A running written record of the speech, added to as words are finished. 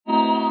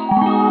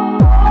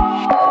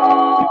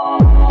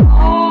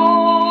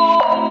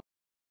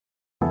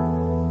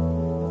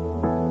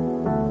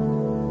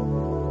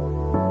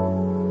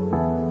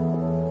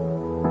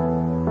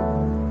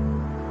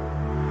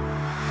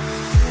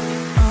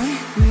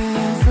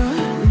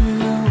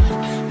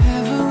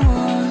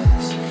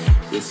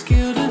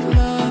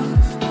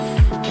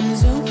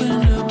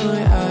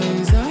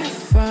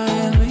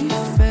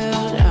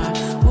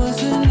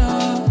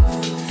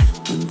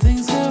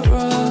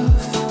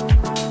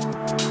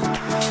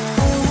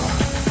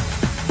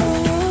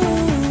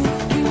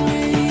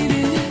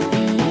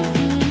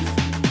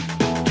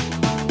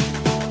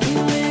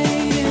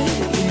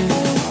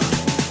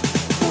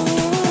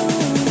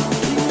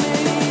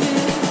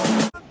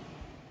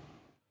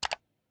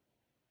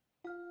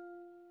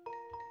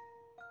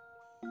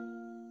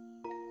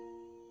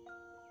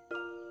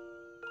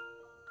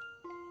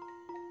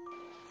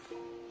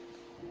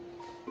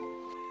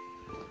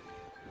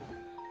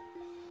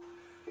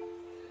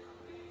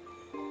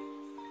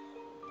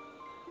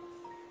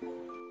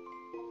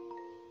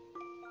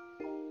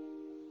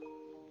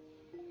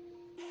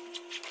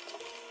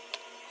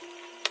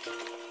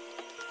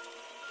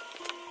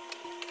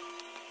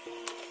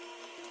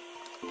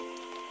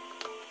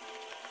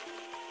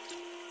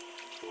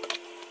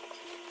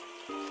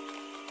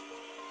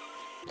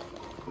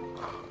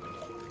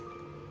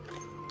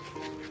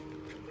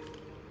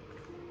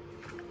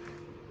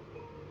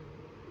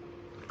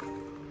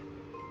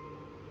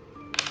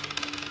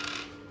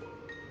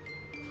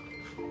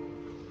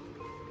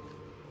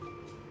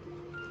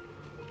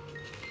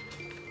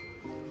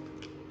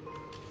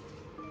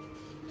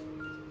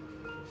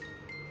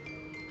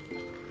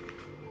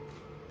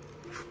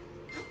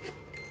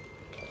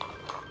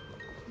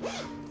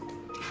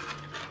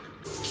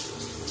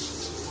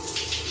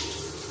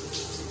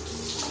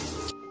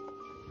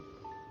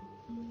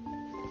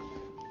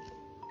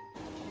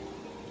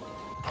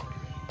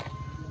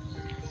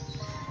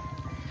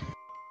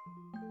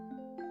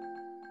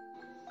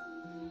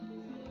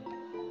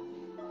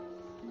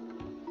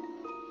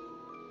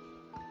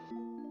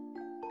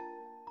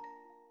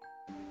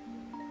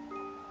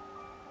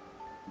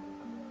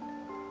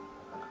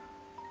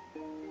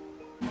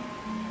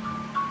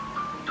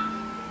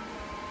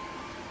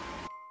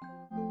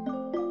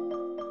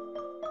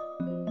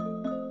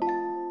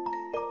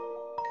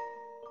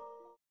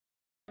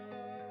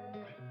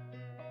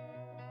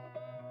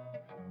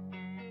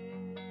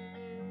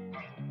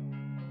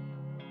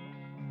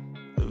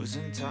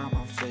losing time,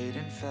 I'm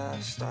fading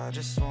fast. I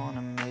just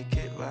wanna make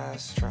it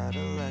last. Try to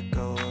let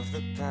go of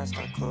the past.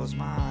 I close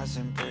my eyes,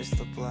 embrace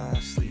the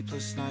blast.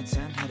 Sleepless nights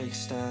and headaches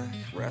stack.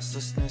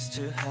 Restlessness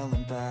to hell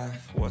and back.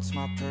 What's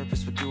my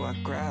purpose? What do I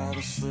grab?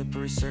 A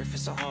slippery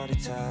surface, a heart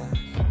attack.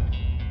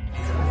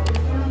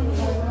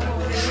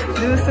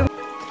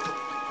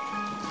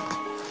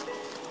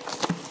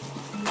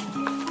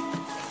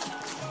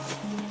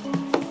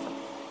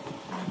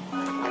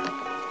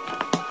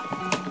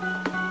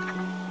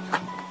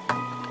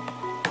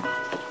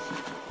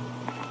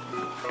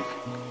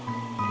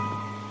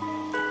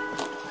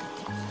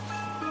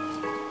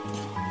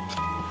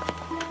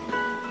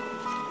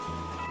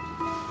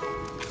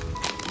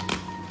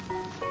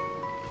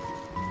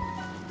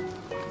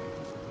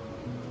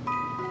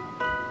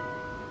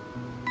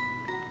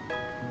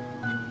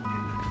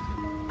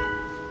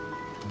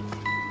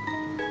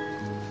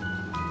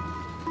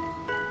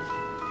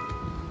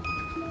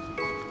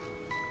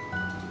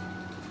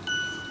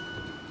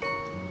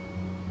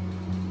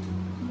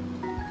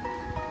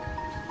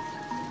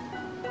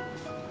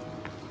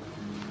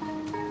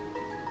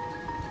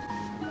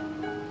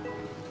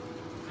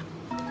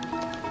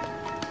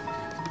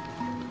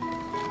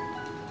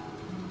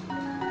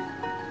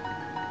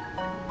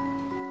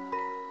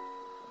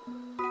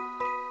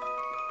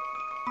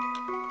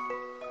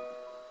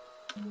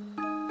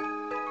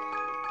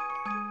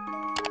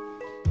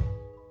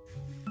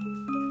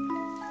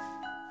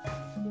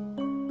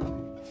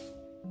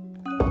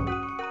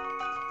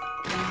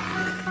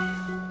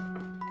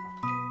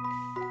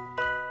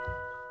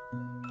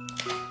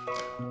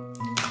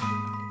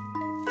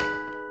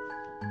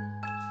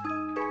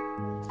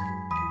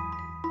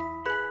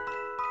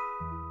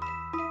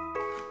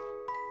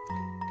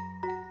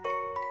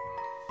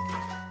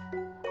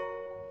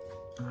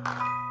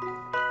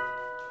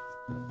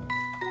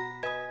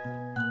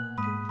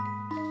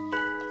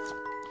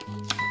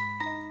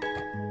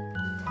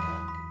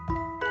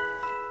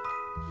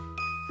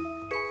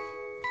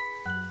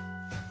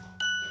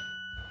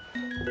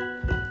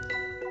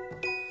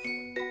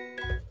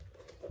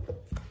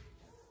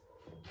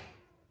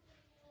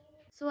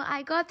 So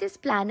I got these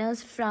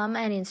planners from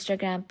an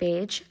Instagram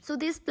page. So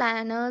these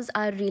planners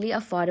are really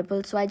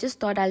affordable. So I just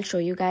thought I'll show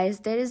you guys.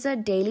 There is a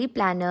daily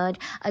planner,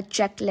 a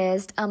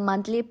checklist, a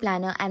monthly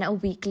planner and a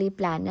weekly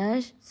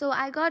planner. So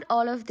I got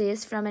all of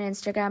this from an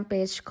Instagram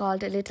page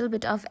called A Little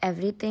Bit of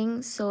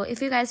Everything. So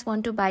if you guys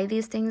want to buy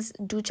these things,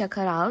 do check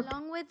her out.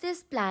 Along with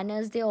these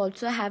planners, they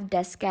also have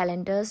desk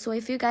calendars. So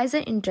if you guys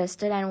are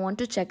interested and want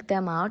to check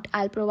them out,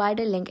 I'll provide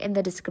a link in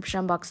the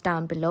description box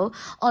down below.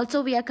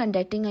 Also, we are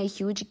conducting a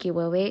huge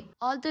giveaway.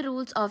 All the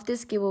rules of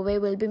this giveaway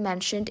will be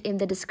mentioned in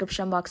the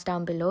description box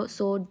down below.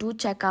 So do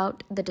check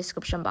out the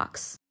description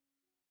box.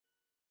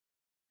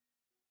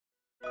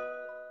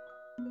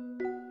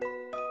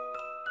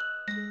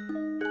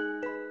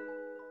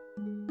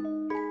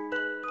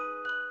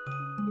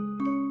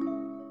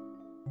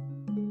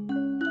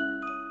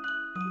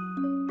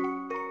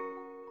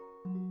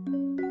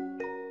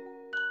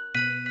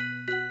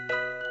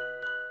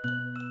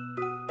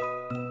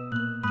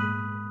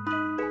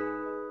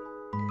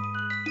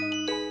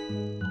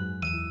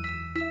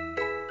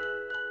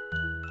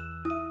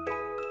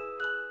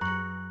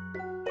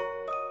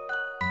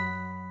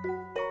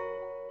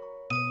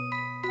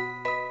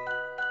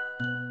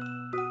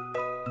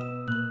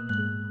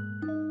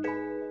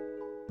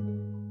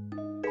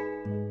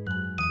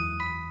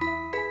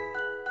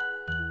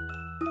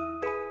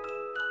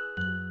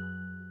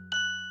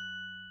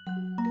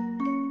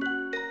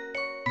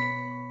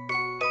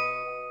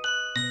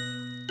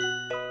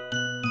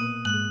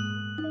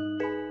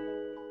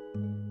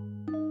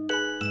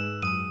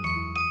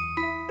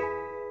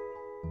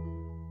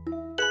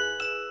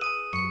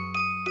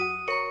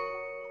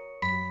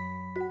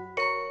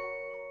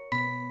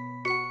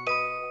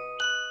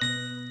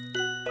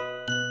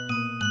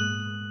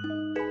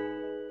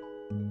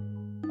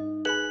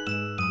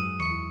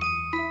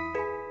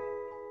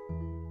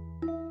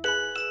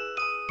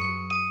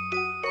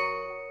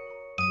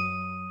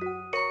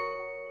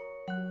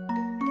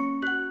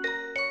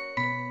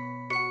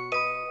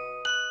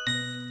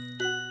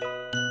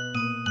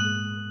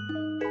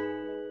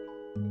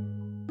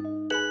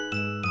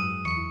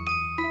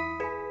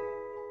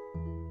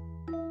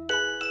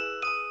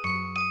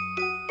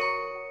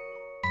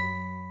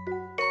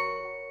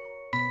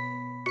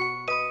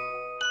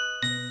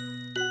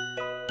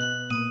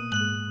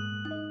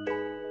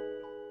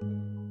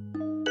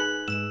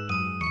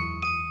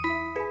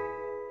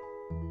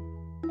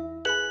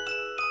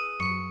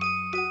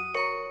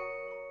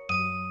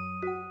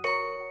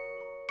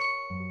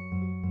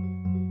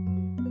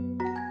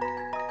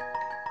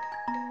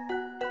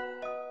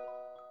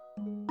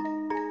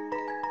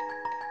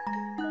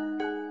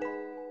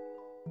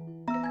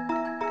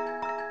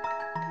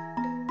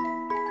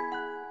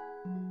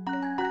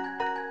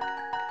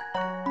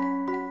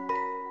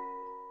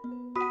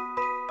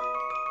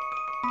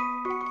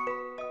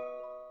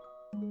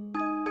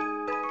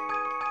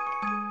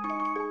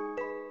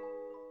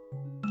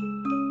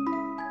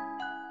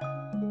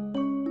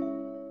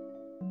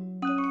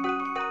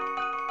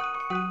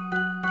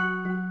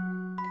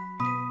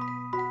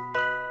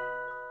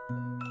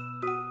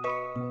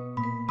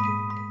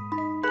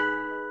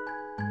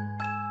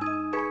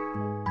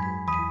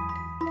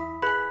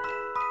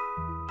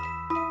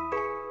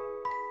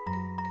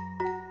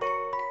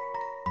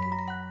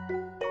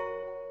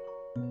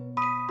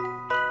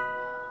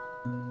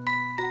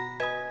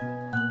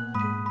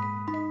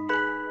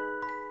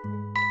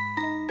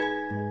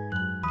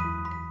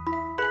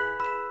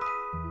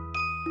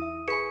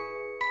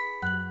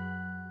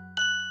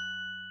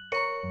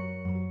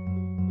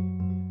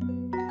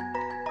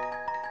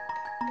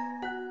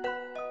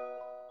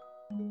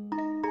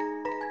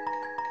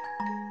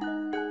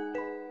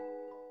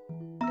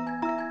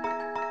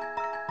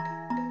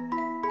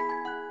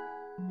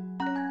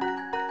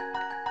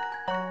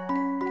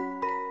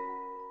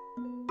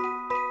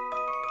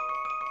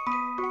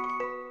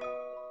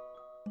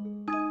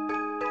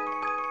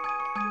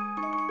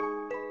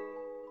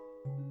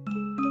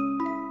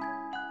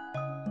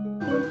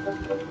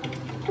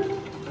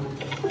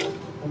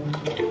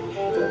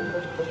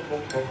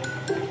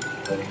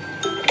 Why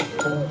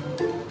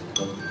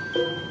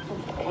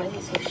is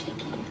it so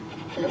shaky?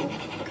 Hello.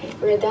 Okay,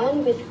 we're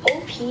done with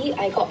OP.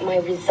 I got my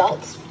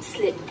results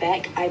slid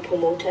back. I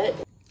promoted.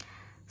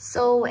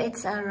 So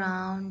it's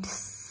around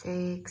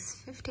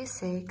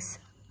 6:56.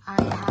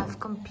 I have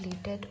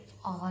completed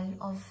all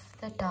of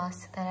the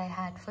tasks that I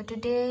had for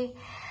today,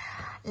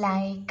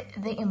 like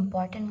the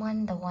important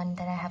one, the one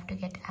that I have to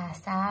get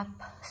ASAP.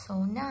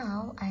 So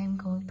now I'm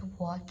going to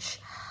watch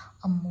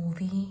a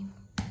movie.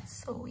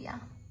 So yeah.